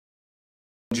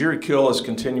Jerry Kill is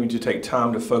continuing to take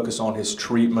time to focus on his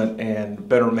treatment and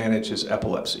better manage his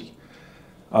epilepsy.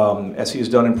 As he has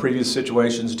done in previous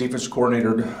situations, defense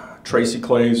coordinator Tracy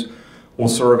Clays will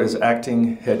serve as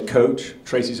acting head coach.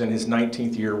 Tracy's in his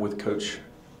 19th year with Coach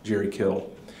Jerry Kill.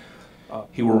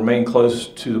 He will remain close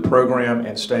to the program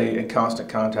and stay in constant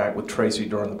contact with Tracy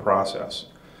during the process.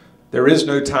 There is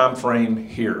no time frame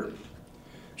here.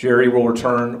 Jerry will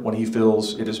return when he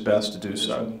feels it is best to do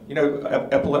so. You know,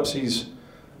 epilepsy's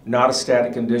not a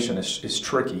static condition. It's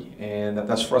tricky, and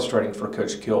that's frustrating for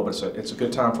Coach Kill, but it's a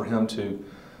good time for him to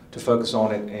focus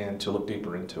on it and to look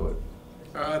deeper into it.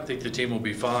 I think the team will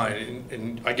be fine,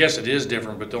 and I guess it is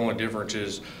different, but the only difference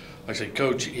is, like I said,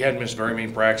 Coach, he hadn't missed very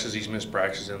many practices. He's missed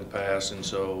practices in the past, and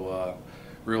so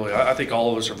really I think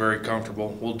all of us are very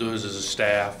comfortable. We'll do this as a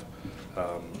staff.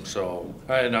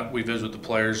 We visit with the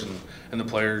players, and the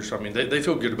players, I mean, they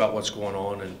feel good about what's going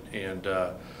on and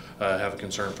have a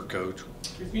concern for Coach.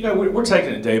 You know, we're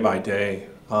taking it day by day.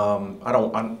 I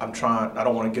don't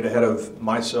want to get ahead of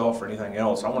myself or anything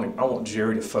else. I want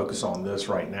Jerry to focus on this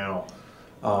right now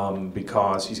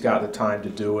because he's got the time to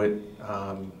do it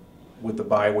with the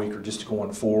bye week or just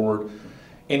going forward.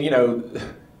 And you know,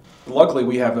 luckily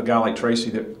we have a guy like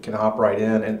Tracy that can hop right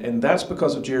in, and that's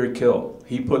because of Jerry Kill.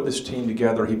 He put this team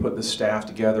together, he put this staff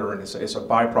together, and it's a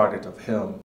byproduct of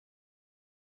him.